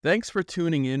Thanks for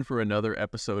tuning in for another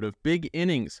episode of Big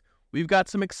Innings. We've got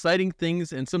some exciting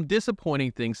things and some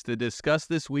disappointing things to discuss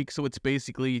this week, so it's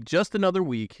basically just another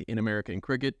week in American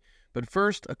cricket. But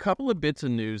first, a couple of bits of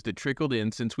news that trickled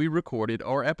in since we recorded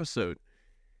our episode.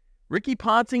 Ricky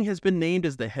Ponting has been named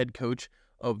as the head coach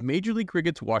of Major League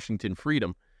Cricket's Washington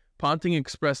Freedom. Ponting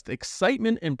expressed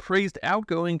excitement and praised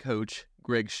outgoing coach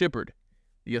Greg Shipperd.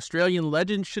 The Australian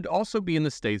legend should also be in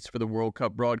the States for the World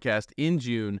Cup broadcast in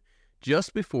June,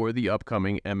 just before the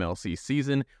upcoming MLC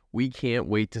season. We can't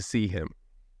wait to see him.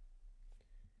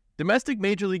 Domestic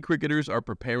Major League cricketers are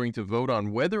preparing to vote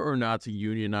on whether or not to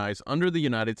unionize under the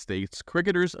United States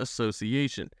Cricketers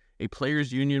Association. A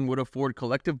players' union would afford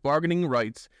collective bargaining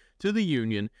rights to the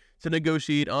union to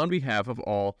negotiate on behalf of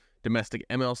all domestic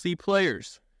MLC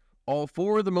players. All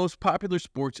four of the most popular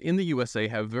sports in the USA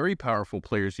have very powerful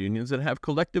players' unions that have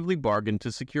collectively bargained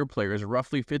to secure players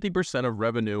roughly 50% of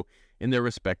revenue in their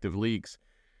respective leagues.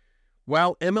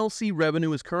 While MLC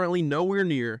revenue is currently nowhere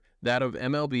near that of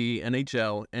MLB,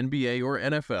 NHL, NBA, or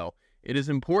NFL, it is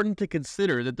important to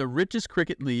consider that the richest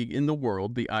cricket league in the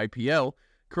world, the IPL,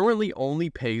 currently only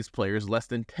pays players less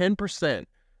than 10%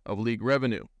 of league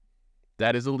revenue.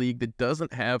 That is a league that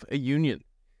doesn't have a union.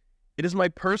 It is my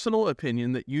personal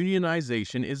opinion that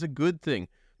unionization is a good thing,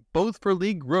 both for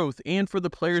league growth and for the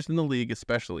players in the league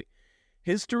especially.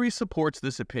 History supports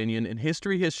this opinion, and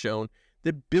history has shown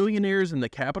that billionaires in the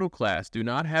capital class do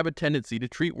not have a tendency to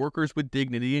treat workers with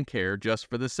dignity and care just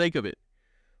for the sake of it.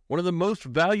 One of the most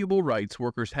valuable rights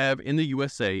workers have in the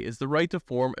USA is the right to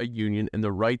form a union and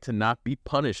the right to not be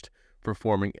punished for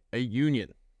forming a union.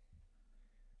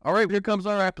 All right, here comes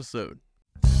our episode.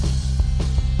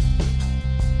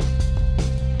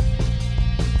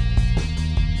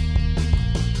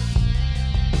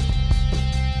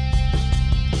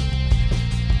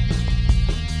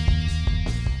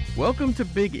 Welcome to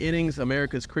Big Innings,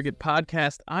 America's cricket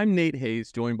podcast. I'm Nate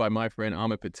Hayes, joined by my friend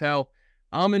Aaman Patel.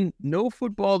 Aaman, no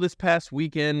football this past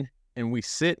weekend, and we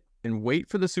sit and wait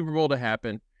for the Super Bowl to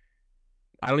happen.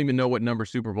 I don't even know what number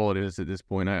Super Bowl it is at this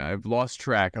point. I've lost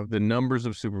track of the numbers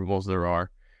of Super Bowls there are.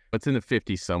 It's in the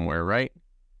 50s somewhere, right?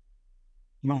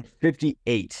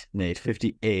 58, Nate.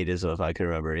 58 is if I can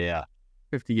remember, yeah.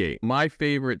 58. My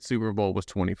favorite Super Bowl was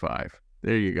 25.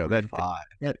 There you go.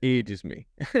 That ages me.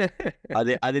 I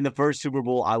think the first Super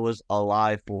Bowl I was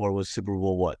alive for was Super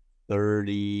Bowl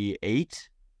 38?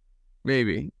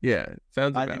 Maybe. Yeah.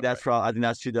 Sounds I think that's right. I think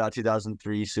that's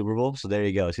 2003 Super Bowl. So there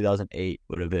you go. 2008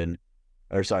 would have been,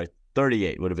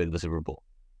 38 would have been the Super Bowl.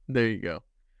 There you go.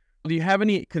 Do you have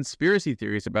any conspiracy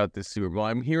theories about this Super Bowl?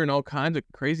 I'm hearing all kinds of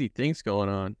crazy things going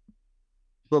on.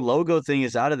 The logo thing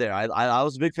is out of there. I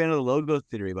was a big fan of the logo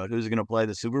theory about who's going to play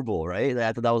the Super Bowl, right?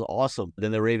 I thought that was awesome.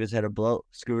 Then the Ravens had a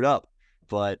screwed up.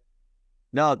 But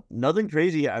no, nothing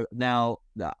crazy. Now,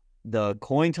 the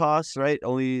coin toss, right?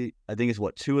 Only, I think it's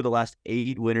two of the last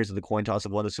 8 winners of the coin toss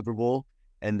have won the Super Bowl.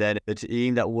 And then the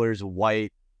team that wears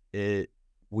white,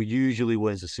 usually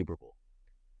wins the Super Bowl.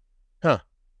 Huh.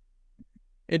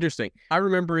 Interesting. I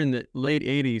remember in the late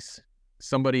 80s,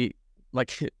 somebody,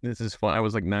 this is fun. I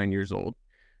was 9 years old.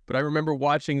 But I remember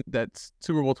watching that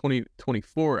Super Bowl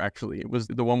 2024, actually. It was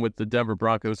the one with the Denver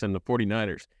Broncos and the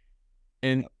 49ers.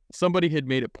 And somebody had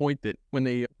made a point that when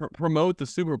they promote the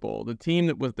Super Bowl, the team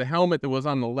that was the helmet that was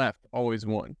on the left always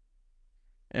won.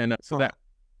 And so that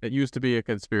used to be a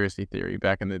conspiracy theory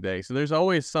back in the day. So there's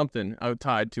always something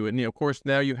tied to it. And, of course,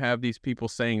 now you have these people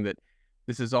saying that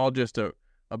this is all just a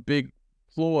big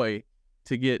ploy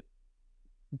to get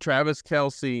Travis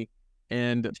Kelce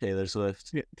and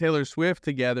Taylor Swift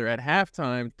together at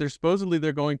halftime.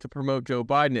 They're going to promote Joe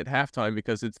Biden at halftime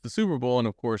because it's the Super Bowl, and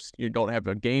of course you don't have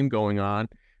a game going on.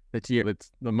 That's the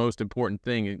most important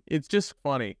thing. It's just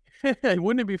funny.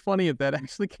 Wouldn't it be funny if that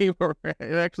actually it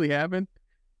actually happened?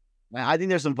 I think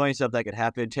there's some funny stuff that could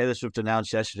happen. Taylor Swift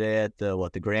announced yesterday at the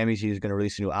Grammys he was going to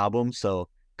release a new album, so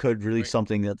could release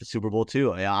something at the Super Bowl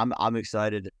too. Yeah, I'm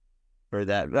excited for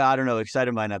that. I don't know.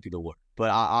 Excited might not be the word. But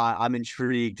I'm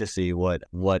intrigued to see what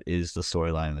is the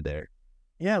storyline there.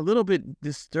 Yeah, a little bit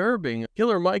disturbing.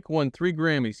 Killer Mike won 3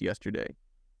 Grammys yesterday,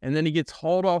 and then he gets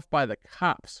hauled off by the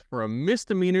cops for a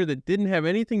misdemeanor that didn't have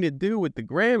anything to do with the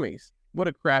Grammys. What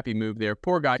a crappy move there.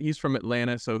 Poor guy. He's from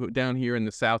Atlanta, so down here in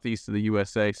the southeast of the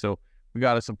USA, so we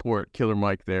got to support Killer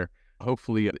Mike there.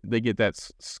 Hopefully they get that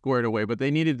squared away, but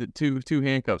they needed the two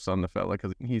handcuffs on the fella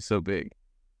because he's so big.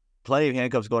 Plenty of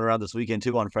handcuffs going around this weekend,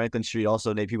 too, on Franklin Street.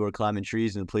 Also, people were climbing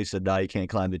trees, and the police said, no, you can't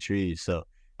climb the trees. So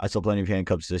I saw plenty of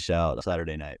handcuffs dish out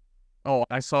Saturday night. Oh,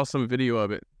 I saw some video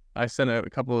of it. I sent a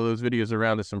couple of those videos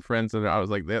around to some friends, and I was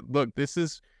like, look, this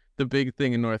is the big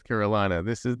thing in North Carolina.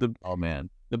 This is the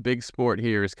The big sport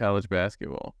here is college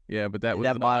basketball. Yeah, but that was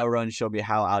That mile run showed me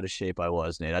how out of shape I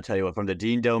was, Nate. I tell you what, from the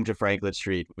Dean Dome to Franklin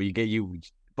Street,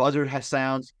 buzzer has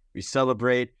sounds, we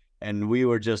celebrate, and we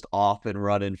were just off and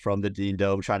running from the Dean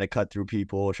Dome, trying to cut through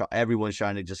people. Everyone's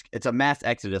trying to it's a mass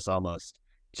exodus almost,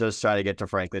 just trying to get to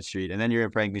Franklin Street. And then you're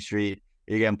in Franklin Street,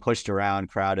 you're getting pushed around,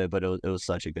 crowded, but it was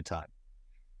such a good time.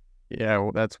 Yeah,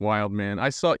 well, that's wild, man. I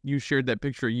saw you shared that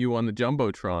picture of you on the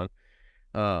Jumbotron.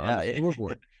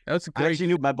 That's great. I actually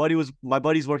knew my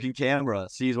buddy's working camera.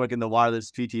 So he's working the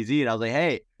wireless PTZ, and I was like,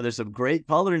 "Hey, there's some great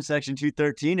color in section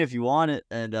 213 if you want it."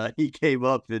 And he came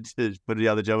up and put it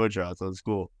on the Jumbotron, so it's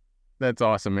cool. That's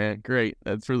awesome, man. Great.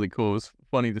 That's really cool. It was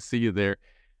funny to see you there.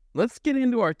 Let's get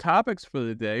into our topics for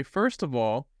the day. First of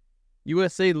all,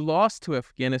 USA lost to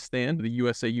Afghanistan, the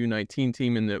USA U19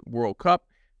 team in the World Cup.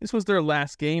 This was their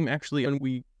last game, actually, and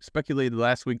we speculated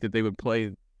last week that they would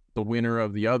play the winner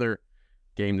of the other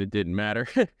game that didn't matter,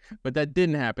 but that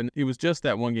didn't happen. It was just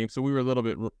that one game, so we were a little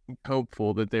bit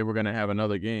hopeful that they were going to have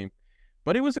another game.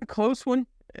 But it was a close one.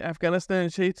 Afghanistan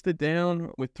chased it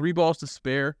down with 3 balls to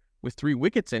spare, with 3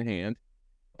 wickets in hand.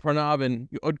 Pranav and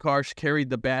Utkarsh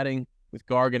carried the batting, with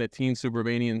Garg and Ateen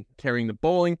Subramanian carrying the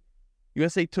bowling.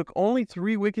 USA took only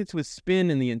 3 wickets with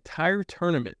spin in the entire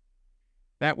tournament.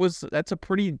 That's a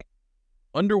pretty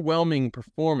underwhelming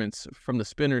performance from the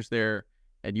spinners there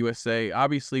at USA.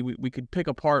 Obviously, we could pick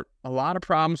apart a lot of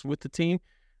problems with the team,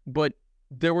 but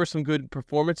there were some good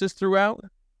performances throughout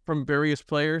from various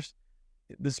players.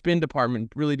 The spin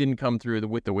department really didn't come through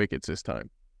with the wickets this time.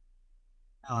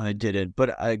 No, it didn't.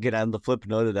 But again, on the flip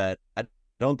note of that, I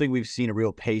don't think we've seen a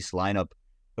real pace lineup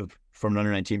from an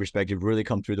under-19 perspective really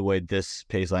come through the way this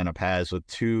pace lineup has, with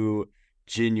 2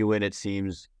 genuine, it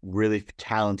seems, really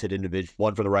talented individuals,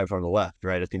 one from the right, from the left,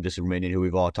 right? I think this is Romanian, who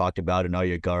we've all talked about, and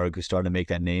Arya Garg, who's starting to make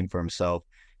that name for himself.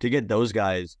 To get those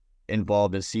guys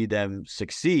involved and see them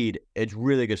succeed, it's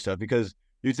really good stuff, because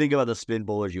you think about the spin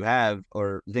bowlers you have,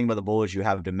 or think about the bowlers you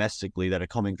have domestically that are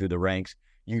coming through the ranks.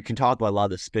 You can talk about a lot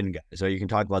of the spin guys, or you can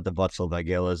talk about the Vatsal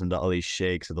Vagelas and the Ali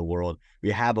Sheikhs of the world.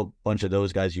 We have a bunch of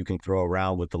those guys you can throw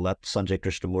around with the left, Sanjay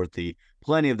Krishnamurthy,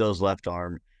 plenty of those left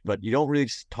arm, but you don't really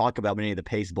talk about many of the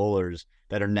pace bowlers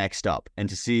that are next up. And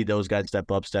to see those guys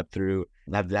step up, step through,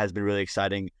 that has been really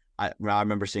exciting. I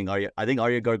remember seeing I think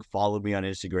Arya Garg followed me on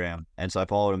Instagram, and so I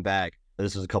followed him back.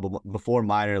 This was a couple before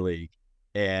minor league,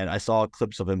 and I saw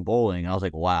clips of him bowling, and I was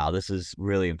like, wow, this is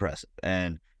really impressive.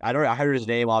 And I heard his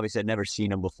name, obviously I'd never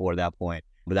seen him before that point,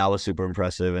 but that was super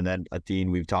impressive. And then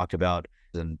Ateen, we've talked about,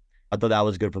 and I thought that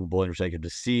was good from the bowling perspective to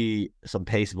see some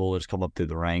pace bowlers come up through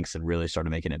the ranks and really start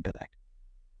to make an impact.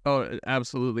 Oh,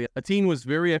 absolutely. Ateen was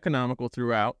very economical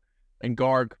throughout, and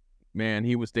Garg, man,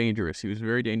 he was dangerous. He was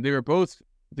very dangerous.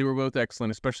 They were both excellent,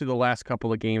 especially the last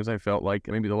couple of games. I felt like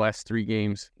maybe the last 3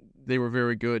 games, they were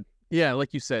very good. Yeah,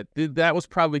 like you said, that was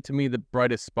probably to me the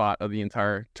brightest spot of the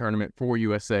entire tournament for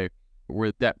USA,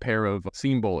 were that pair of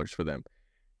seam bowlers for them.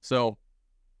 So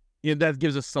yeah, that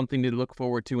gives us something to look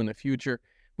forward to in the future.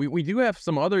 We do have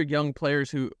some other young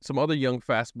players, some other young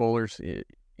fast bowlers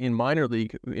in minor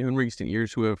league in recent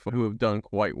years who have done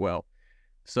quite well.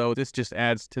 So this just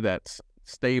adds to that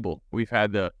stable. We've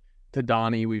had the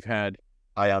Tadani, we've had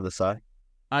Eye on the side.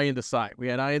 We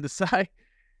had Eye in the side.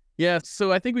 Yeah,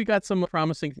 so I think we got some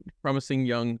promising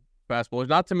young fast bowlers.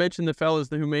 Not to mention the fellas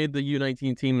who made the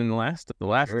U19 team in the last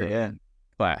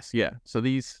class. Yeah, so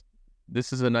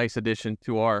this is a nice addition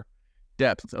to our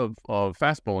depth of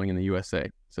fast bowling in the USA.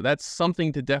 So that's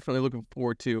something to definitely look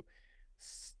forward to.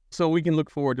 So we can look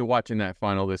forward to watching that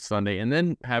final this Sunday, and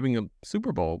then having a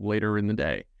Super Bowl later in the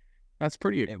day. That's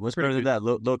pretty. What's better than that?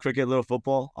 Little cricket, little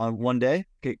football on one day.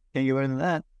 Can't get better than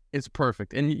that. It's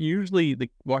perfect. And usually the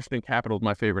Washington Capitals,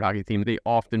 my favorite hockey team, they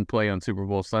often play on Super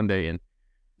Bowl Sunday, and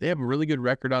they have a really good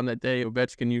record on that day.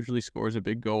 Ovechkin usually scores a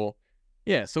big goal.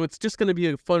 Yeah, so it's just going to be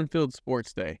a fun-filled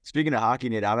sports day. Speaking of hockey,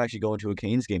 Nate, I'm actually going to a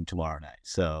Canes game tomorrow night.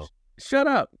 So shut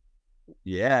up.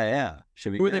 Yeah.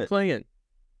 Should be Who good. are they playing?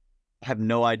 I have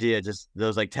no idea. Just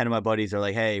those 10 of my buddies are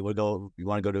like, hey, you want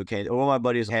to go to a Canes? Or one of my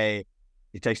buddies, hey,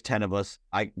 it takes 10 of us.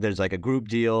 There's a group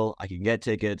deal. I can get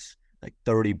tickets,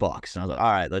 $30. And I was like,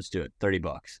 all right, let's do it.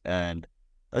 $30. And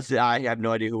I have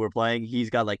no idea who we're playing. He's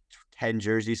got 10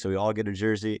 jerseys, so we all get a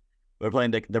jersey. They're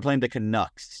playing the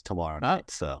Canucks tomorrow night.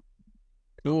 So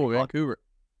cool, Vancouver.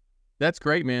 That's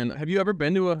great, man. Have you ever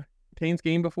been to a Canes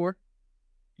game before?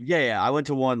 Yeah. I went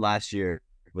to one last year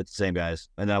with the same guys,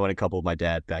 and then I went a couple with my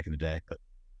dad back in the day.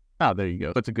 But there you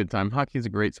go. It's a good time. Hockey is a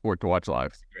great sport to watch live.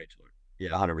 It's a great sport. Yeah,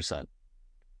 100%.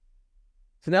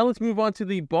 So now let's move on to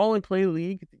the Ball and Play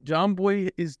League. Jomboy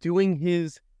is doing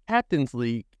his Captain's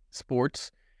League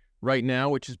sports right now,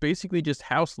 which is basically just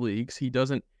house leagues. He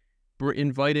doesn't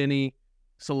invite any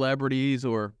celebrities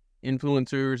or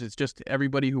influencers. It's just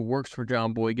everybody who works for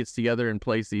Jomboy gets together and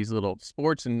plays these little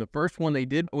sports. And the first one they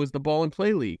did was the Ball and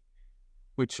Play League,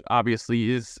 which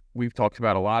obviously we've talked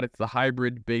about a lot. It's the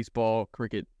hybrid baseball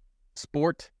cricket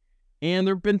sport. And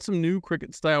there have been some new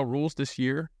cricket style rules this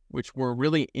year, which were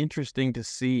really interesting to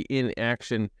see in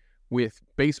action with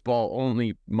baseball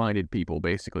only minded people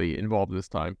basically involved this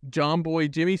time.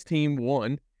 Jomboy, Jimmy's team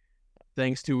won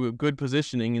thanks to a good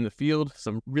positioning in the field,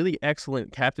 some really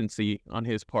excellent captaincy on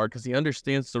his part because he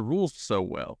understands the rules so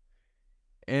well.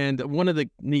 And one of the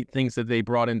neat things that they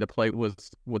brought into play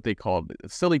was what they called the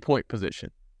silly point position,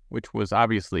 which was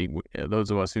obviously,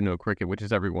 those of us who know cricket, which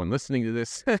is everyone listening to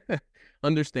this,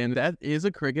 understand that is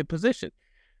a cricket position.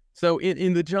 So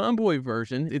in the Jomboy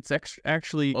version, it's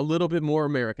actually a little bit more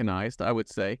Americanized, I would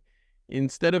say.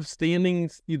 Instead of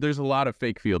standings, there's a lot of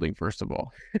fake fielding, first of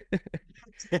all.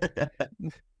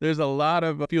 There's a lot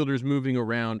of fielders moving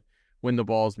around when the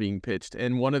ball's being pitched.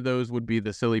 And one of those would be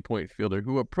the silly point fielder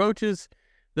who approaches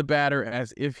the batter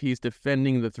as if he's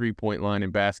defending the three-point line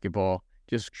in basketball,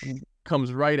 just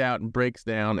comes right out and breaks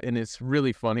down. And it's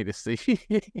really funny to see.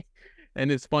 And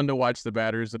it's fun to watch the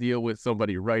batters deal with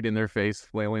somebody right in their face,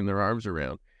 flailing their arms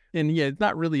around. And yeah, it's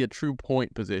not really a true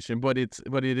point position, but it's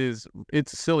a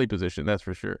silly position, that's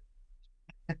for sure.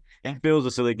 It feels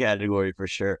a silly category for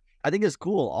sure. I think it's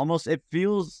cool. Almost, it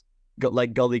feels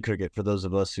like gully cricket for those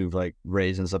of us who've like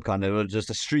raised in subcontinent, just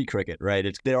a street cricket,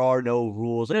 right? There are no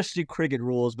rules. There's street cricket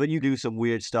rules, but you do some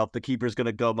weird stuff. The keeper's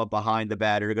gonna come up behind the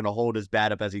batter, gonna hold his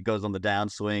bat up as he goes on the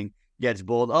downswing, gets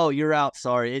bowled. Oh, you're out.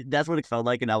 Sorry. That's what it felt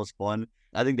like, and that was fun.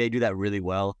 I think they do that really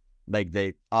well. Like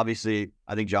they obviously,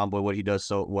 I think Jomboy, what he does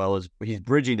so well is he's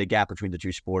bridging the gap between the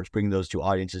two sports, bringing those two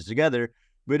audiences together.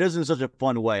 But it does it in such a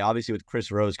fun way. Obviously, with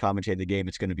Chris Rose commentating the game,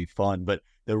 it's going to be fun. But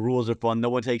the rules are fun. No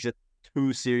one takes it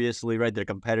too seriously, right? They're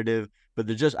competitive, but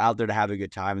they're just out there to have a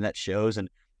good time, and that shows. And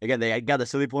again, they got the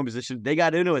silly point position. They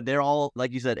got into it. They're all,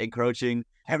 like you said, encroaching.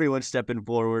 Everyone's stepping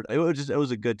forward. It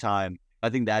was a good time. I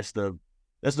think that's the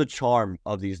charm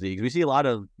of these leagues. We see a lot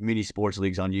of mini sports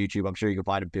leagues on YouTube. I'm sure you can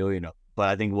find a billion of them. But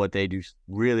I think what they do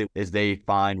really is they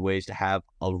find ways to have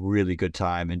a really good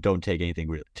time and don't take anything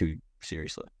really too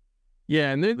seriously.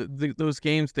 Yeah, and those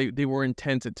games, they were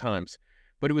intense at times.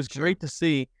 But it was great to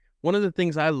see. One of the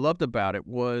things I loved about it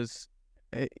was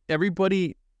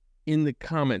everybody in the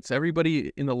comments,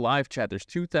 everybody in the live chat. There's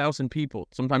 2,000 people,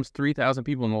 sometimes 3,000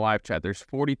 people in the live chat. There's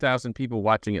 40,000 people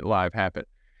watching it live happen.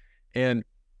 And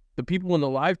the people in the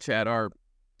live chat are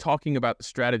talking about the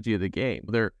strategy of the game.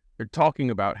 They're talking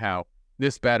about how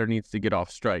this batter needs to get off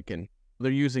strike, and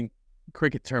they're using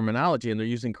cricket terminology and they're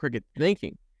using cricket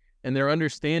thinking, and they're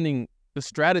understanding the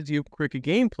strategy of cricket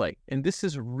gameplay. And this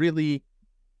is really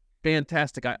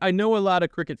fantastic. I know a lot of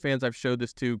cricket fans I've showed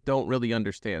this to don't really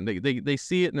understand. They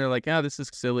see it and they're like, this is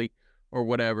silly or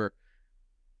whatever.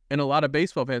 And a lot of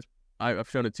baseball fans I've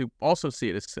shown it to also see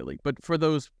it as silly. But for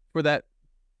that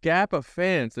gap of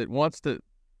fans that wants to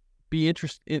be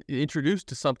introduced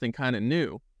to something kind of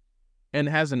new and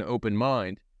has an open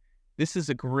mind, this is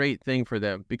a great thing for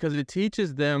them because it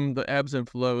teaches them the ebbs and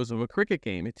flows of a cricket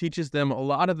game. It teaches them a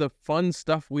lot of the fun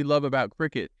stuff we love about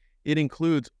cricket. It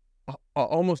includes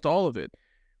almost all of it.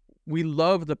 We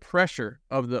love the pressure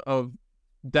of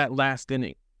that last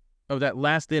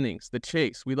innings, the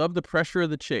chase. We love the pressure of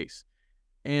the chase.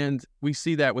 And we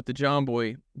see that with the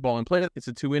Jomboy Ball and Play. It's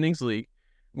a 2 innings league,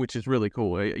 which is really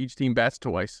cool. Each team bats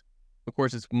twice. Of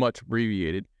course, it's much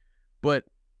abbreviated. But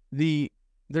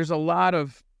there's a lot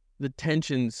of the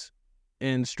tensions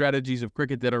and strategies of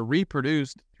cricket that are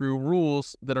reproduced through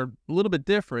rules that are a little bit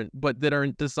different, but that are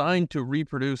designed to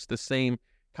reproduce the same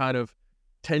kind of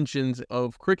tensions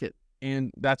of cricket.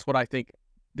 And that's what I think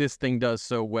this thing does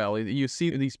so well. You see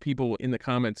these people in the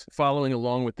comments following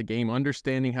along with the game,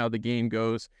 understanding how the game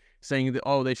goes, saying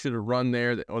that, they should have run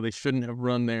there, or they shouldn't have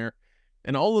run there.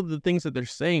 And all of the things that they're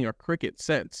saying are cricket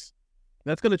sense.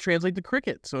 That's going to translate to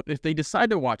cricket. So if they decide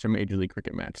to watch a Major League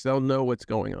Cricket match, they'll know what's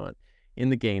going on in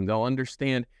the game. They'll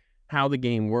understand how the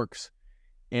game works.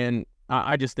 And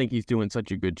I just think he's doing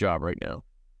such a good job right now.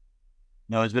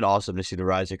 No, it's been awesome to see the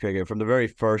rise of cricket from the very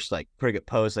first cricket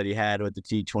post that he had with the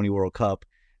T20 World Cup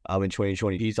in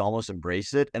 2020. He's almost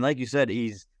embraced it. And like you said,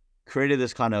 he's created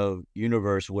this kind of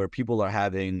universe where people are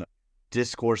having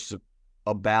discourse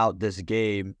about this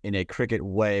game in a cricket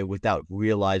way without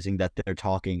realizing that they're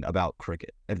talking about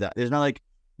cricket. It's not like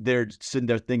they're sitting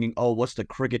there thinking, what's the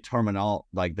cricket terminal,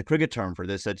 like the cricket term for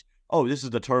this? It's, this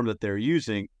is the term that they're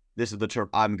using. This is the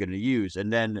term I'm going to use.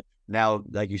 And then now,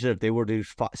 like you said, if they were to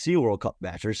see a World Cup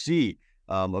match or see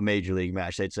a Major League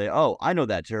match, they'd say, I know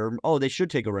that term. They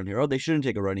should take a run here. They shouldn't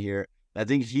take a run here. I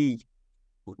think he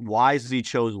wisely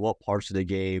chose what parts of the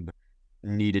game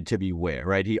needed to be where,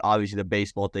 right? He obviously, the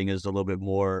baseball thing is a little bit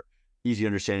more easy to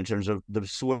understand in terms of the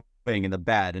swing and the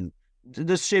bat and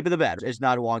the shape of the bat. It's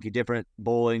not wonky, different.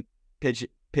 Bowling,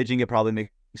 pitching, it probably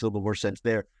makes a little bit more sense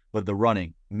there. But the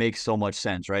running makes so much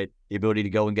sense, right? The ability to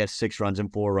go and get 6 runs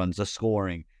and 4 runs, the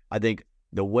scoring. I think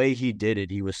the way he did it,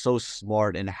 he was so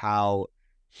smart in how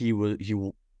he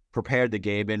prepared the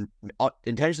game, and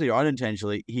intentionally or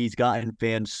unintentionally, he's gotten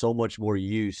fans so much more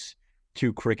used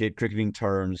to cricketing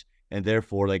terms, and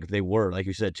therefore, like if they were, like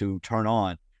you said, to turn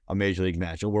on a Major League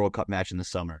match, a World Cup match in the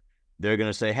summer, they're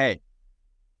gonna say, "Hey,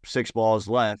 6 balls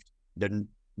left. Then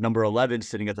number 11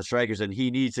 sitting at the strikers, and he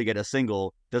needs to get a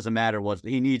single. Doesn't matter what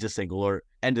he needs a single, or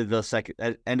end of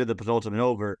the penultimate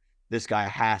over. This guy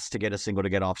has to get a single to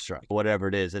get off strike, whatever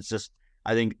it is. It's just,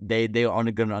 I think they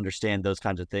aren't going to understand those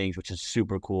kinds of things, which is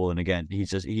super cool. And again,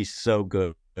 he's so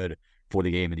good for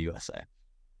the game in the USA.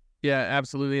 Yeah,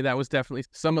 absolutely. That was definitely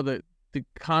some of the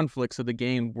conflicts of the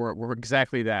game were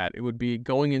exactly that. It would be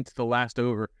going into the last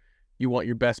over, you want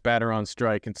your best batter on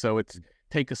strike, and so it's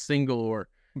take a single or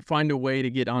find a way to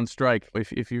get on strike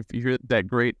if you're that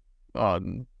great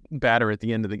batter at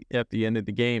the end of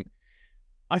the game.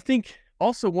 I think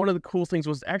also one of the cool things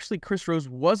was actually Chris Rose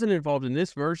wasn't involved in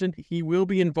this version. He will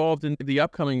be involved in the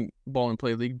upcoming Ball and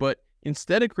Play League, but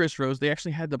instead of Chris Rose, they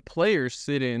actually had the players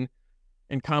sit in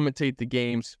and commentate the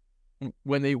games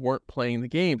when they weren't playing the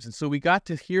games. And so we got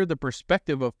to hear the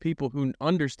perspective of people who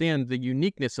understand the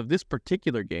uniqueness of this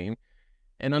particular game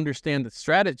and understand the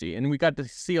strategy. And we got to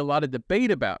see a lot of debate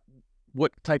about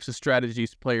what types of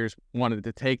strategies players wanted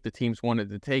to take, the teams wanted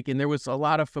to take. And there was a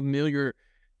lot of familiar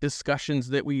discussions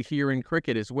that we hear in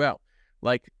cricket as well.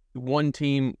 Like one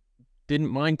team didn't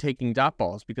mind taking dot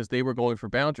balls because they were going for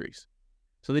boundaries.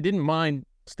 So they didn't mind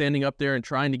standing up there and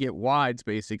trying to get wides,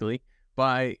 basically,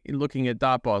 by looking at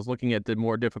dot balls, looking at the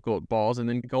more difficult balls, and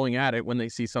then going at it when they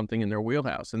see something in their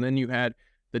wheelhouse. And then you had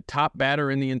the top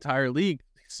batter in the entire league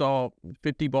saw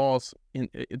 50 balls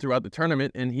throughout the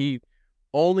tournament, and he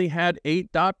only had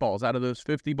 8 dot balls out of those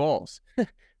 50 balls.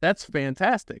 That's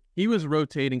fantastic. He was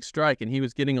rotating strike, and he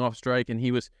was getting off strike, and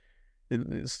he was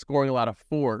scoring a lot of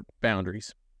 4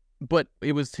 boundaries. But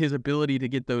it was his ability to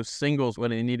get those singles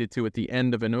when he needed to at the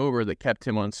end of an over that kept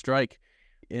him on strike.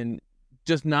 And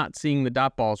just not seeing the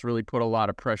dot balls really put a lot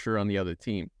of pressure on the other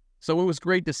team. So it was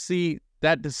great to see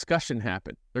that discussion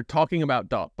happen. They're talking about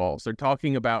dot balls. They're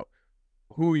talking about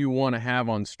who you want to have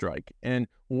on strike and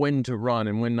when to run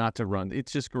and when not to run.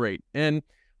 It's just great. And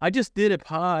I just did a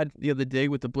pod the other day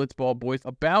with the Blitzball boys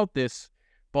about this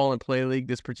Ball and Play League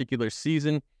this particular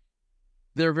season.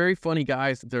 They're very funny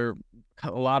guys. They're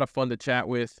a lot of fun to chat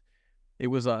with. It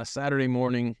was a Saturday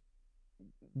morning.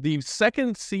 The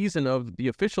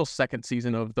official second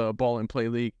season of the Ball and Play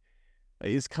League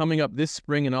is coming up this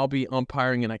spring, and I'll be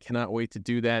umpiring, and I cannot wait to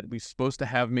do that. We're supposed to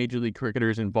have Major League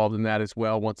cricketers involved in that as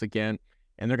well once again,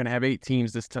 and they're going to have 8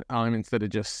 teams this time instead of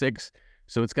just 6.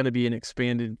 So it's going to be an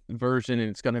expanded version, and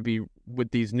it's going to be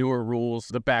with these newer rules.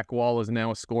 The back wall is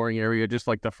now a scoring area, just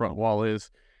like the front wall is.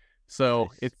 So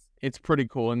Nice. it's pretty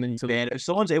cool. And then Man, if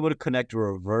someone's able to connect a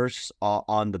reverse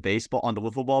on the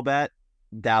wiffle ball bat,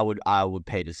 I would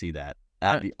pay to see that.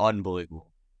 That'd be unbelievable.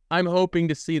 I'm hoping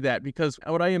to see that, because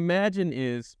what I imagine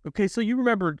is, okay, so you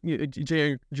remember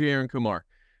J. Aaron Kumar,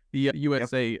 the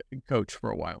USA coach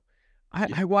for a while.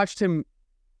 I watched him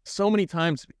so many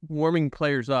times warming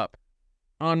players up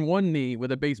on one knee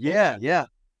with a baseball bat. Yeah.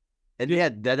 And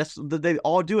they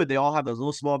all do it. They all have those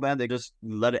little small band. They just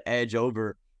let it edge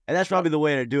over. And that's probably the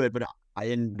way to do it. But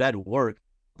that'd work.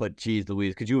 But geez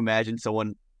Louise, could you imagine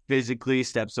someone physically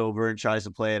steps over and tries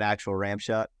to play an actual ramp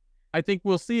shot? I think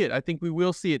we'll see it. I think we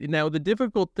will see it. Now, the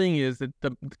difficult thing is that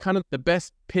the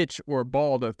best pitch or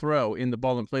ball to throw in the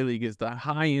Ball and Play League is the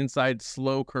high inside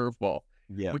slow curveball,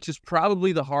 which is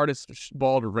probably the hardest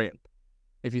ball to ramp.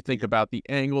 If you think about the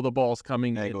angle the ball's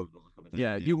coming in.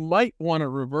 You might want to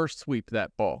reverse sweep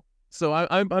that ball. So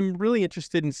I'm really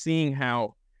interested in seeing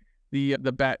how the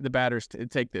batters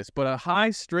take this. But a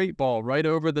high straight ball right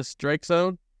over the strike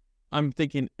zone, I'm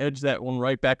thinking edge that one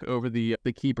right back over the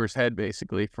keeper's head,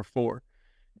 basically, for 4.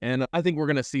 And I think we're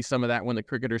going to see some of that when the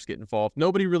cricketers get involved.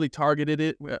 Nobody really targeted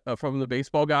it from the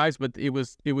baseball guys, but it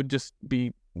would just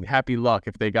be happy luck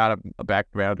if they got a back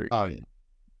boundary. Oh, yeah.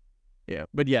 Yeah,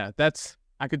 but yeah,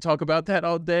 I could talk about that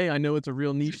all day. I know it's a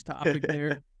real niche topic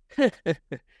there.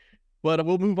 But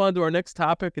we'll move on to our next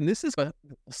topic, and this is a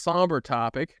somber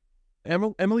topic.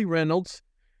 Emily Reynolds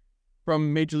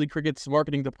from Major League Cricket's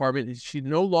marketing department, she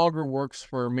no longer works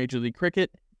for Major League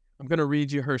Cricket. I'm going to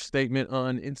read you her statement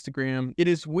on Instagram. "It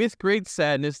is with great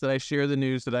sadness that I share the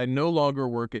news that I no longer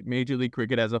work at Major League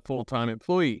Cricket as a full-time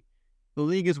employee. The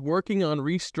league is working on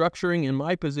restructuring and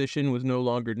my position was no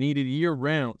longer needed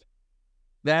year-round.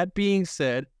 That being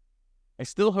said, I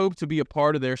still hope to be a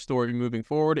part of their story moving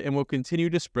forward and will continue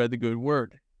to spread the good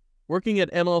word. Working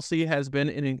at MLC has been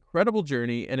an incredible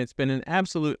journey, and it's been an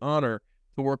absolute honor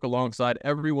to work alongside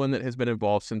everyone that has been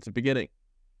involved since the beginning.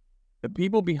 The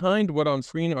people behind what on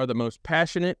screen are the most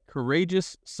passionate,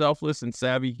 courageous, selfless, and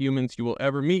savvy humans you will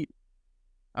ever meet.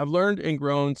 I've learned and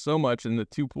grown so much in the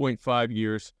 2.5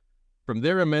 years from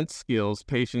their immense skills,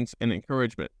 patience, and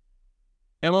encouragement.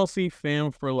 MLC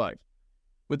fam for life.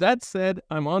 With that said,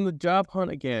 I'm on the job hunt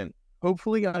again.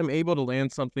 Hopefully I'm able to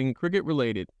land something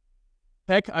cricket-related.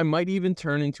 Heck, I might even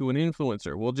turn into an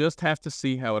influencer. We'll just have to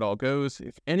see how it all goes.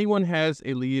 If anyone has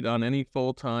a lead on any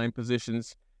full-time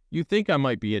positions you think I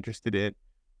might be interested in,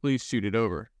 please shoot it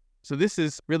over." So this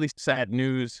is really sad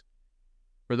news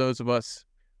for those of us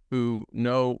who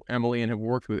know Emily and have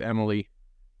worked with Emily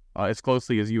as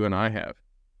closely as you and I have.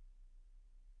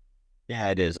 Yeah,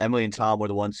 it is. Emily and Tom were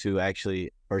the ones who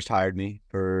actually first hired me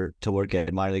to work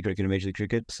at minor league cricket and Major League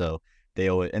Cricket. So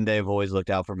they've always looked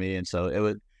out for me. And so it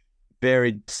was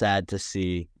very sad to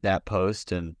see that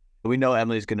post. And we know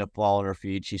Emily's going to fall on her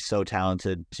feet. She's so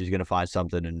talented. She's going to find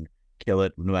something and kill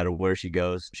it no matter where she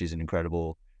goes. She's an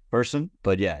incredible person.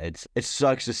 But yeah, it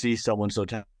sucks to see someone so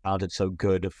talented, so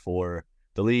good for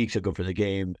the league, so good for the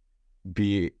game,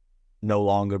 no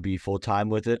longer be full-time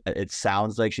with it. It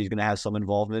sounds like she's going to have some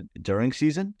involvement during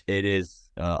season. It is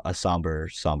a somber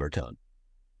tone.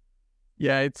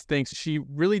 Yeah, it stinks. She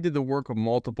really did the work of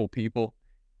multiple people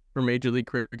for Major League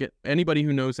Cricket. Anybody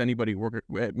who knows anybody work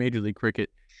at Major League Cricket,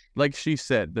 like she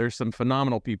said, there's some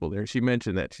phenomenal people there. She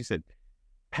mentioned that. She said,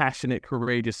 passionate,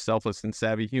 courageous, selfless, and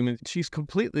savvy humans. She's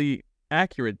completely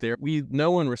accurate there. We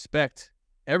know and respect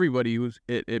everybody who's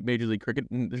at Major League Cricket,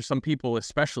 and there's some people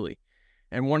especially.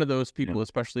 And one of those people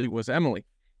especially was Emily.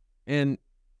 And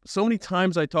so many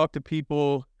times I talked to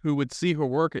people who would see her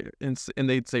work and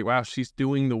they'd say, wow, she's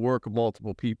doing the work of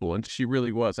multiple people. And she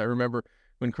really was. I remember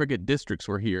when cricket districts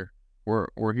were here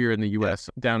in the U.S.,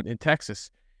 down in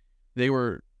Texas, they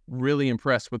were really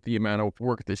impressed with the amount of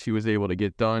work that she was able to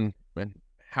get done and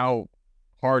how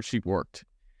hard she worked.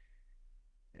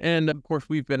 And of course,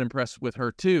 we've been impressed with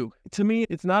her too. To me,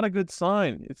 it's not a good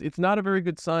sign. It's not a very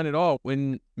good sign at all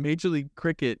when Major League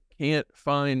Cricket can't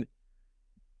find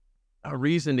a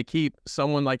reason to keep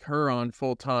someone like her on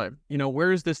full time. You know,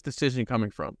 where is this decision coming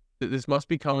from? This must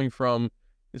be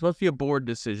a board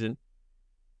decision,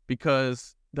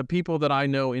 because the people that I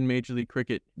know in Major League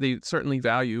Cricket, they certainly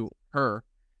value her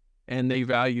and they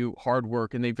value hard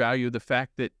work and they value the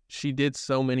fact that she did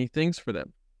so many things for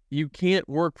them. You can't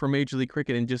work for Major League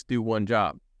Cricket and just do one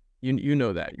job. You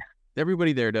know that.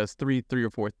 Everybody there does three or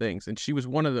four things, and she was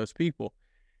one of those people.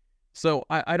 So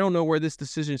I don't know where this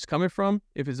decision is coming from.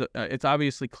 If it's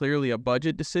obviously clearly a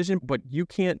budget decision, but you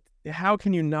can't. How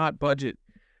can you not budget?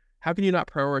 How can you not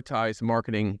prioritize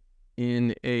marketing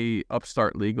in a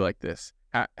upstart league like this?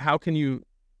 How can you?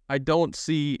 I don't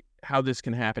see how this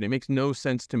can happen. It makes no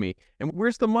sense to me. And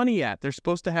where's the money at? They're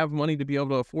supposed to have money to be able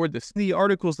to afford this. The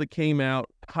articles that came out,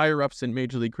 higher ups in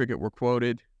Major League Cricket were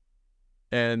quoted,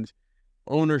 and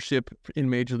ownership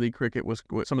in Major League Cricket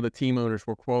some of the team owners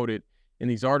were quoted in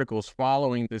these articles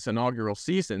following this inaugural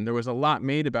season. There was a lot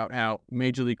made about how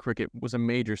Major League Cricket was a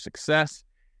major success,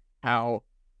 how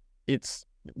it's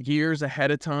years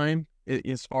ahead of time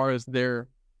as far as their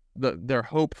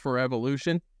hope for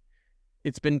evolution.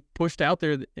 It's been pushed out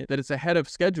there that it's ahead of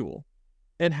schedule.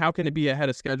 And how can it be ahead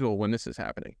of schedule when this is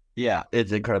happening? Yeah,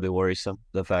 it's incredibly worrisome,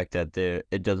 the fact that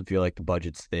it doesn't feel like the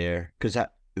budget's there. Because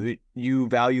you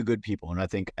value good people, and I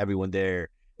think everyone there,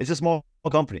 it's a small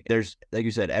company. There's, like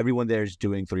you said, everyone there is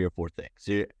doing 3 or 4 things.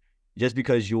 So just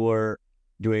because you're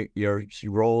doing your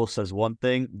role says one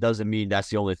thing doesn't mean that's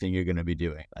the only thing you're going to be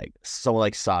doing. Like someone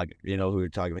like Saga, who we're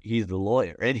talking about, he's the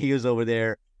lawyer, and he was over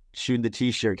there shooting the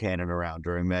t-shirt cannon around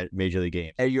during Major League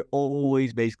games. And you're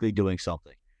always basically doing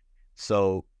something.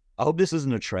 So I hope this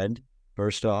isn't a trend.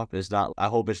 First off, I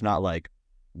hope it's not like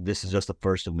this is just the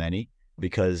first of many,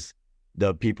 because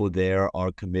the people there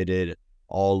are committed,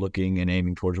 all looking and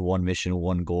aiming towards one mission,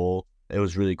 one goal. It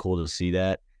was really cool to see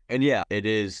that. And yeah, it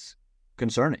is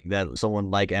concerning that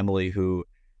someone like Emily, who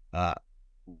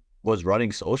was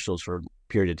running socials for a long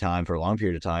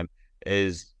period of time,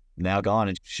 is now gone.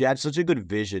 And she had such a good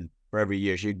vision for every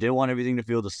year. She didn't want everything to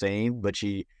feel the same, but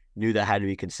she knew that had to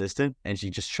be consistent, and she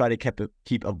just tried to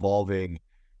keep evolving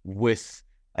with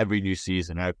every new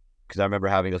season. Because I remember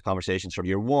having those conversations from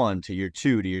year 1 to year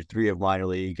 2 to year 3 of minor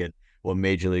league, and what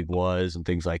Major League was and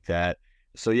things like that.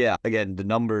 So yeah, again, the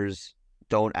numbers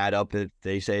don't add up if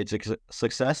they say it's a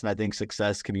success, and I think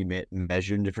success can be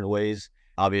measured in different ways.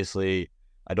 Obviously,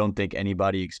 I don't think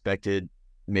anybody expected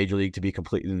Major League to be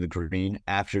completely in the green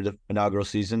after the inaugural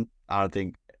season. I don't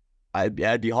think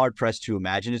I'd be hard pressed to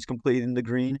imagine it's completely in the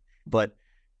green, but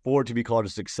for it to be called a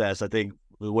success, I think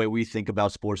the way we think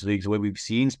about sports leagues, the way we've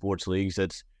seen sports leagues,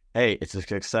 it's a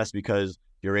success because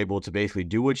you're able to basically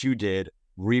do what you did,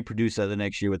 reproduce that the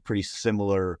next year with pretty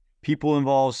similar people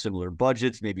involved, similar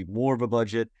budgets, maybe more of a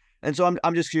budget. And so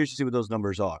I'm just curious to see what those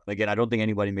numbers are. Again, I don't think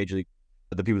anybody in Major League,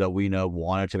 the people that we know,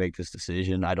 wanted to make this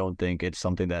decision. I don't think it's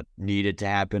something that needed to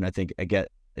happen. I think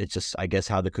it's just, I guess,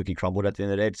 how the cookie crumbled at the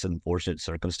end of the day. It's an unfortunate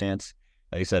circumstance.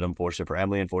 Like I said, unfortunate for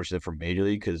Emily, unfortunate for Major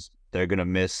League, because they're going to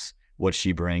miss what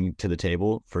she brings to the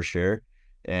table for sure.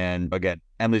 And again,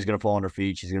 Emily's going to fall on her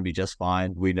feet. She's going to be just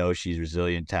fine. We know she's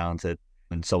resilient, talented,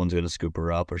 and someone's going to scoop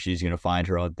her up, or she's going to find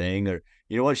her own thing. Or,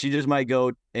 you know what, she just might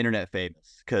go internet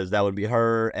famous, because that would be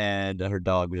her, and her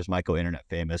dog just might go internet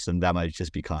famous, and that might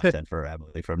just be content for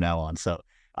Emily from now on. So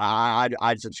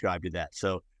I'd subscribe to that.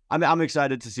 So I'm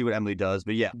excited to see what Emily does.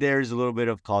 But yeah, there's a little bit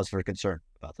of cause for concern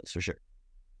about this for sure.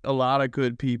 A lot of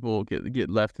good people get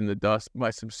left in the dust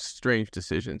by some strange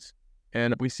decisions.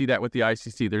 And we see that with the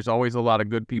ICC. There's always a lot of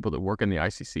good people that work in the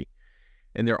ICC,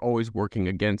 and they're always working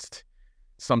against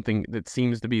something that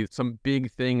seems to be some big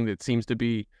thing that seems to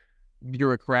be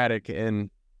bureaucratic and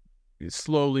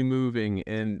slowly moving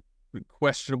and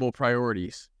questionable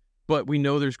priorities. But we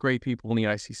know there's great people in the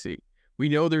ICC. We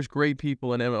know there's great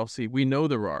people in MLC. We know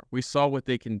there are. We saw what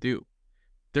they can do.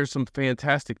 There's some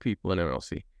fantastic people in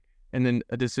MLC. And then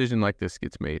a decision like this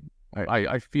gets made.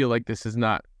 I feel like this is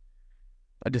not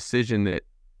a decision that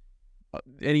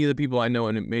any of the people I know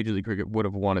in Major League Cricket would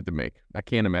have wanted to make. I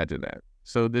can't imagine that.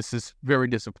 So this is very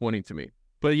disappointing to me.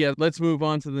 But yeah, let's move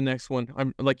on to the next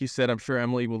one. Like you said, I'm sure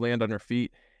Emily will land on her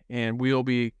feet, and we'll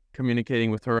be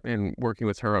communicating with her and working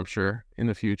with her, I'm sure, in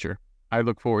the future. I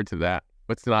look forward to that.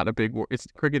 But it's not a big world.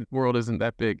 Cricket world isn't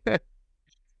that big. It's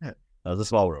a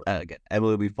small world. Again,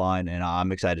 Emily will be fine, and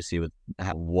I'm excited to see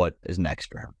what is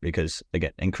next for her because,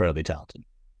 again, incredibly talented.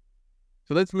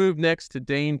 So let's move next to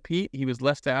Dane Piedt. He was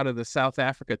left out of the South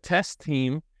Africa test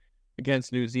team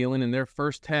against New Zealand in their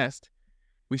first test.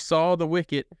 We saw the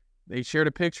wicket. They shared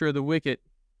a picture of the wicket,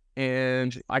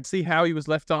 and I see how he was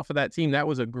left off of that team. That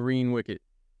was a green wicket.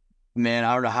 Man,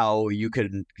 I don't know how you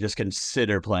could just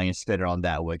consider playing a spinner on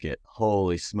that wicket.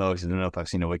 Holy smokes. I don't know if I've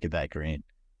seen a wicket that green.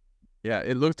 Yeah,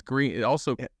 it looked green.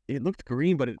 It looked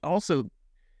green, but it also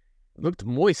looked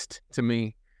moist to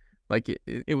me. Like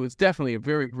it was definitely a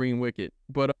very green wicket.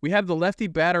 But we have the lefty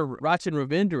batter, Rachin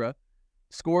Ravindra,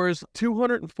 scores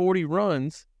 240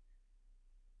 runs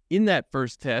in that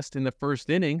first test, in the first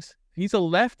innings. He's a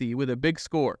lefty with a big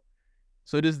score.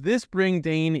 So does this bring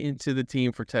Dane into the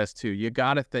team for test 2? You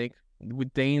got to think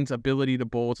with Dane's ability to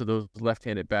bowl to those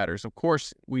left-handed batters. Of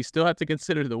course, we still have to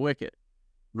consider the wicket.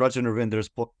 Rachin Ravindra's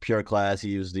pure class.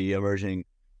 He was the emerging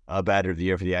batter of the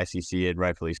year for the ICC, and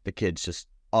rightfully, the kid's just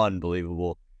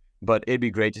unbelievable. But it'd be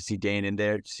great to see Dane in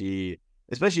there,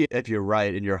 especially if you're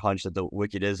right in your hunch that the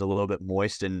wicket is a little bit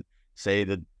moist, and say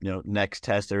that next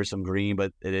test there's some green,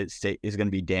 but it's going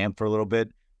to be damp for a little bit.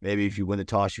 Maybe if you win the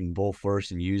toss, you can bowl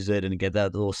first and use it and get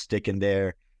that little stick in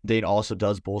there. Dane also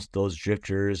does both those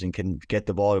drifters and can get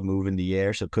the ball to move in the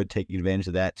air, so could take advantage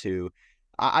of that too.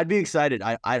 I'd be excited.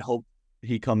 I'd hope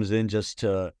he comes in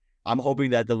I'm hoping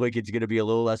that the wicket's going to be a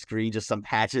little less green, just some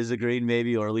patches of green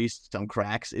maybe, or at least some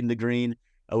cracks in the green.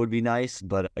 That would be nice.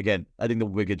 But again, I think the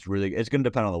wicket's it's going to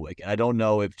depend on the wicket. I don't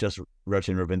know if just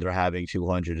Rachin Ravindra having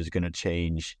 200 is going to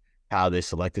change how they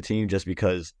select the team, just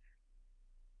because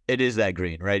it is that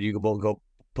green, right? You can both go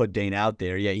put Dane out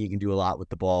there. Yeah, he can do a lot with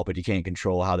the ball, but he can't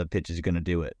control how the pitch is going to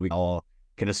do it. We all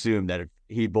can assume that if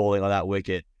he's bowling on that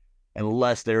wicket,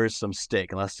 unless there is some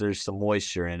stick, unless there's some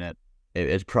moisture in it,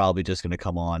 it's probably just going to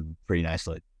come on pretty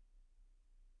nicely.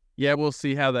 Yeah, we'll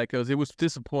see how that goes. It was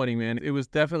disappointing, man. It was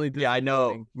definitely disappointing. Yeah, I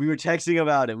know. We were texting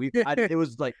about it. It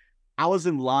was like I was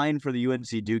in line for the UNC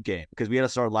Duke game because we had to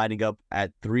start lining up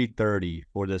at 3:30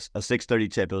 for a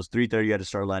 6:30 tip. It was 3:30. You had to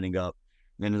start lining up.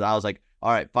 And I was like,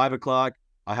 all right, 5 o'clock.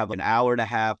 I have an hour and a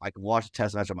half. I can watch the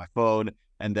test match on my phone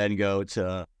and then go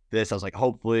to this. I was like,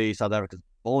 hopefully South Africa's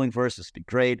bowling first. This would be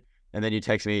great. And then you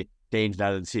text me, Dane's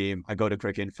not of the team. I go to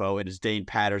Cricket Info, and it's Dane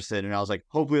Patterson. And I was like,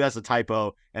 hopefully that's a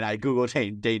typo. And I Google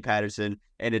Dane Patterson,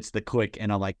 and it's the quick.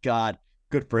 And I'm like, God,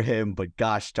 good for him. But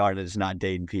gosh darn it, it's not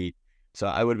Dane Piedt. So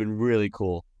I would have been really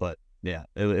cool. But yeah,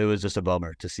 it was just a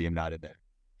bummer to see him not in there.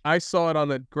 I saw it on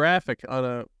the graphic, on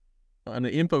an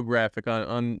infographic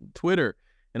on Twitter.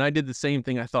 And I did the same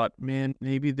thing. I thought, man,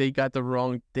 maybe they got the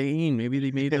wrong Dane. Maybe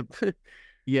they made the.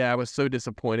 Yeah, I was so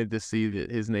disappointed to see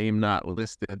that his name not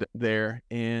listed there.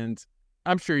 And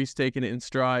I'm sure he's taking it in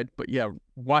stride. But yeah,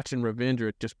 watching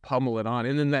Ravindra just pummel it on.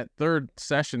 And then that third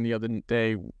session the other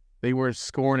day, they were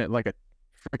scoring at like a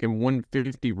freaking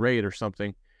 150 rate or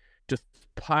something, just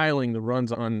piling the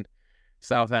runs on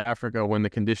South Africa when the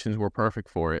conditions were perfect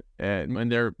for it.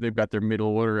 And they've got their middle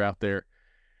order out there.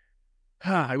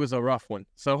 It was a rough one.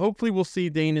 So hopefully we'll see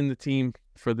Dane in the team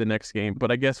for the next game,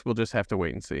 but I guess we'll just have to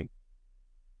wait and see.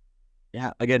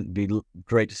 Yeah, again, it'd be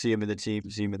great to see him in the team,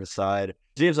 see him in the side.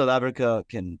 See if South Africa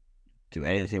can do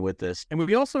anything with this. And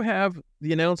we also have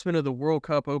the announcement of the World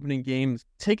Cup opening games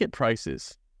ticket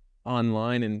prices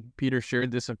online, and Peter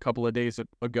shared this a couple of days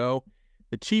ago.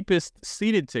 The cheapest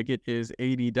seated ticket is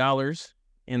 $80,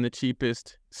 and the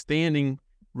cheapest standing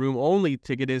room only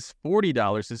ticket is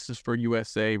 $40. This is for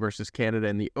USA versus Canada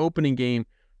in the opening game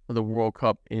of the World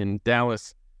Cup in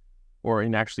Dallas, or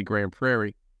in actually Grand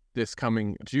Prairie, this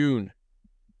coming June.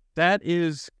 That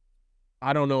is,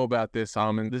 I don't know about this,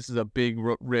 Aaman. This is a big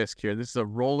risk here. This is a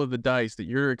roll of the dice that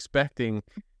you're expecting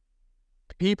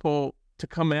people to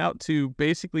come out to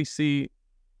basically see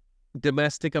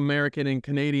domestic American and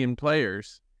Canadian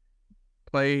players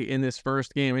play in this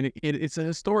first game. And it's a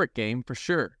historic game for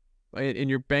sure. And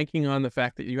you're banking on the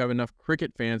fact that you have enough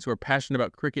cricket fans who are passionate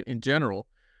about cricket in general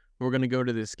who are going to go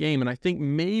to this game. And I think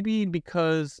maybe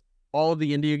because all of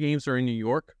the India games are in New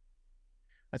York,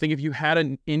 I think if you had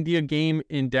an India game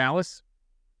in Dallas,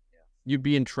 you'd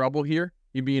be in trouble here.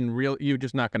 You're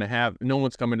just not going to have, no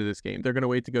one's coming to this game. They're going to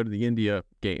wait to go to the India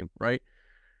game, right?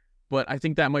 But I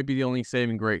think that might be the only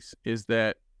saving grace, is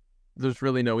that there's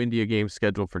really no India game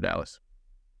scheduled for Dallas.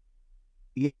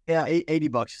 Yeah,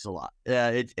 $80 is a lot.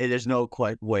 There's no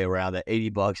quite way around that.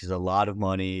 $80 is a lot of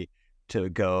money to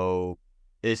go,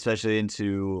 especially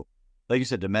into, like you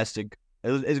said, domestic.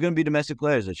 It's going to be domestic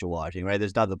players that you're watching, right?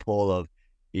 There's not the pool of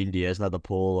India. It's not the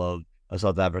pool of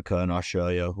South Africa and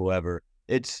Australia, whoever.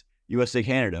 It's USA,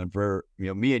 Canada. And for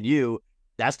me and you,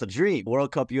 that's the dream.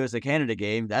 World Cup USA Canada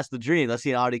game, that's the dream. Let's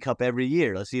see an Audi Cup every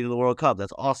year. Let's see the World Cup.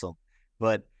 That's awesome.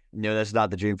 But that's not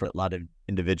the dream for a lot of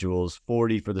individuals.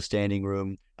 40 for the standing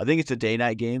room. I think it's a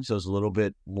day-night game, so it's a little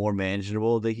bit more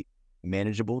manageable, the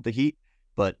heat.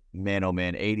 But man, oh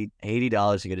man,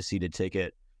 $80 to get a seated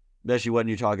ticket, especially when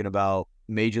you're talking about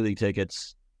major league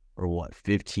tickets, or what,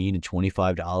 $15 to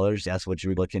 $25. That's what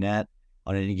you're looking at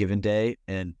on any given day.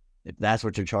 And if that's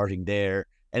what you're charging there,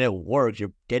 and it works,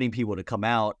 you're getting people to come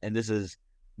out. And this is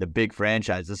the big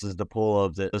franchise. This is the pull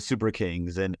of the Super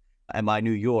Kings and MI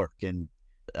New York and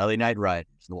LA Knight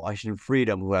Riders, the Washington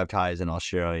Freedom, who have ties in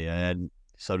Australia, and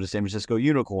so does San Francisco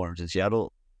Unicorns and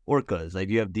Seattle Orcas. Like,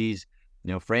 you have these,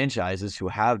 franchises who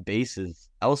have bases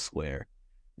elsewhere.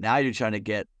 Now you're trying to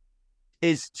get,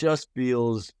 it just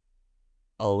feels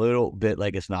a little bit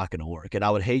like it's not going to work. And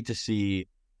I would hate to see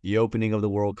the opening of the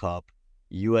World Cup,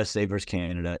 USA versus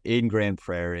Canada in Grand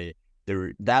Prairie,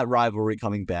 that rivalry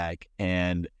coming back,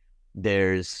 and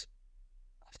there's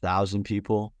 1,000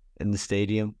 people in the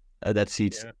stadium that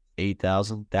seats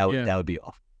 8,000. That would be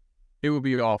awful. It would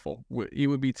be awful. It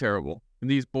would be terrible. And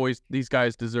these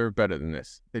guys deserve better than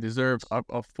this. They deserve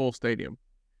a full stadium.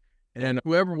 And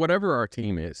whatever our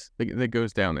team is that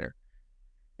goes down there.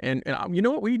 And you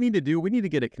know what we need to do? We need to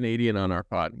get a Canadian on our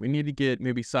pod. We need to get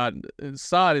maybe Saad.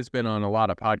 Saad has been on a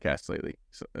lot of podcasts lately.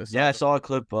 Yeah, I saw a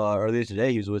clip earlier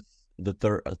today. He was with the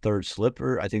third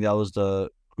slipper. I think that was the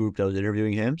group that was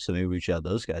interviewing him. So maybe we should have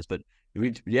those guys. But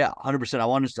 100%.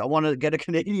 I want to get a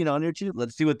Canadian on here too.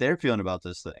 Let's see what they're feeling about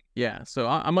this thing. Yeah, so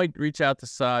I might reach out to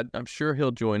Saad. I'm sure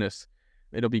he'll join us.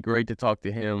 It'll be great to talk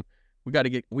to him.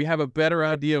 We have a better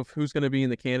idea of who's going to be in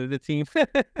the Canada team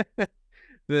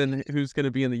than who's going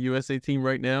to be in the USA team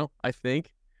right now, I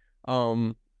think.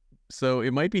 So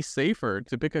it might be safer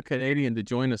to pick a Canadian to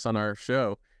join us on our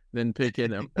show than pick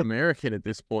an American at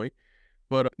this point.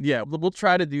 But yeah, we'll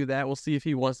try to do that. We'll see if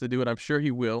he wants to do it. I'm sure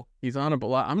he will. He's on a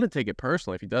lot. I'm going to take it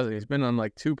personally if he doesn't. He's been on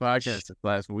like 2 podcasts this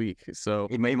last week. So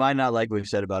he might not like what we've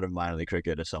said about him minor league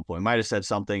cricket at some point. He might have said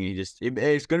something. It's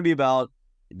going to be about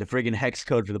the friggin' hex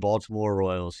code for the Baltimore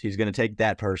Royals. He's going to take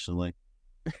that personally.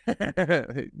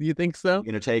 You think so?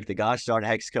 He's going to take the gosh darn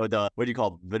hex code, what do you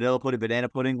call it? Vanilla pudding, banana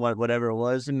pudding, whatever it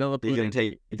was. Vanilla pudding. He's going to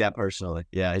take that personally.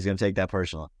 Yeah, he's going to take that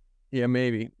personally. Yeah,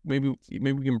 maybe we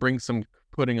can bring some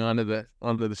pudding onto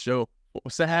the show.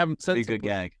 So send a good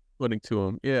gag pudding to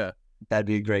him. Yeah, that'd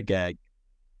be a great gag.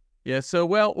 Yeah, so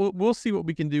we'll see what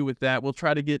we can do with that. We'll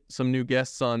try to get some new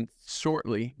guests on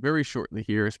shortly, very shortly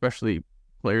here, especially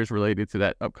players related to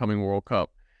that upcoming World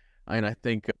Cup. And I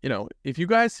think, if you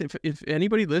guys, if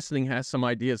anybody listening has some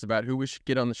ideas about who we should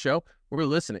get on the show, we're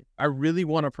listening. I really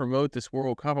want to promote this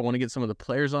World Cup. I want to get some of the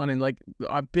players on. And like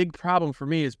a big problem for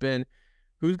me has been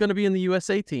who's going to be in the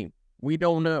USA team. We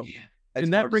don't know. Yeah, it's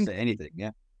and that hard brings to say anything.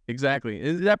 Yeah, exactly.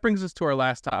 And that brings us to our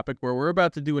last topic, where we're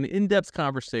about to do an in-depth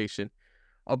conversation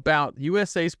about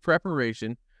USA's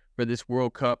preparation for this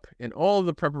World Cup and all of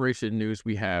the preparation news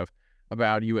we have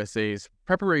about USA's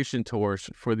preparation tours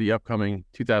for the upcoming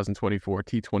 2024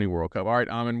 T20 World Cup. All right,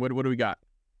 Aaman, what do we got?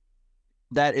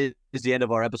 that is the end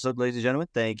of our episode, ladies and gentlemen.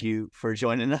 Thank you for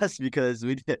joining us because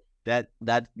we did that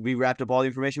we wrapped up all the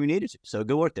information we needed to. So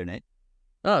good work there, Nate.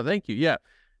 Oh, thank you.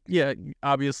 Yeah.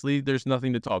 Obviously, there's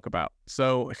nothing to talk about.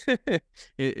 So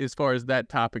as far as that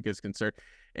topic is concerned,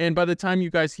 and by the time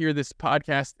you guys hear this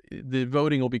podcast, the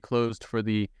voting will be closed for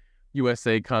the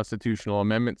USA constitutional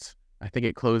amendments. I think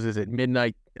it closes at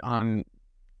midnight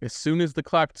as soon as the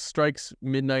clock strikes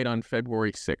midnight on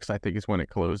February 6th, I think is when it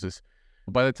closes.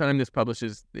 By the time this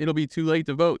publishes, it'll be too late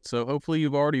to vote. So hopefully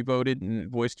you've already voted and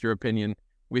voiced your opinion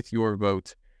with your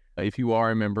vote if you are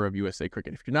a member of USA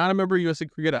Cricket. If you're not a member of USA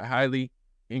Cricket, I highly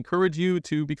encourage you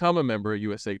to become a member of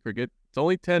USA Cricket. It's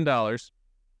only $10.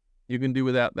 You can do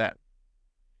without that.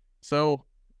 So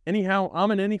anyhow,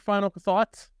 Aaman, any final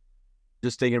thoughts?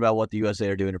 Just thinking about what the USA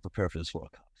are doing to prepare for this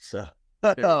World Cup. So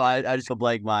I just have a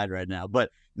blank mind right now.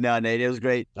 But no, Nate, it was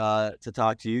great to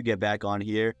talk to you, get back on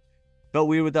here. Felt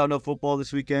weird without no football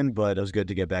this weekend, but it was good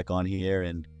to get back on here.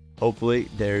 And hopefully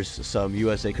there's some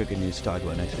USA Cricket news to talk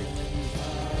about next week.